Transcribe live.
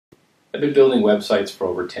I've been building websites for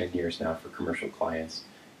over 10 years now for commercial clients,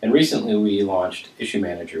 and recently we launched Issue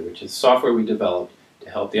Manager, which is software we developed to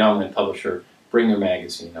help the online publisher bring their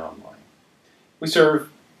magazine online. We serve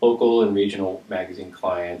local and regional magazine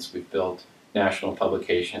clients. We've built national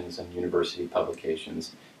publications and university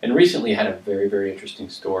publications, and recently had a very interesting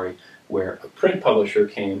story where a print publisher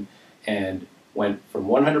came and went from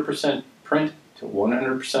 100% print to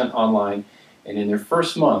 100% online, and in their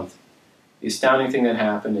first month, the astounding thing that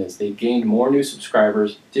happened is they gained more new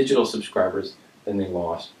subscribers, digital subscribers, than they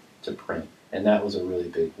lost to print, and that was a really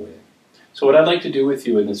big win. So what I'd like to do with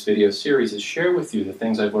you in this video series is share with you the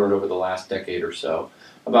things I've learned over the last decade or so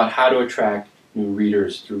about how to attract new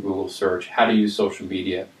readers through Google search, how to use social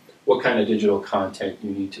media, what kind of digital content you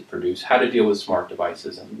need to produce, how to deal with smart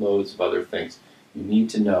devices, and loads of other things you need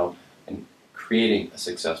to know in creating a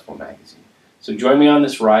successful magazine. So join me on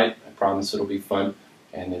this ride. I promise it'll be fun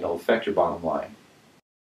and it'll affect your bottom line.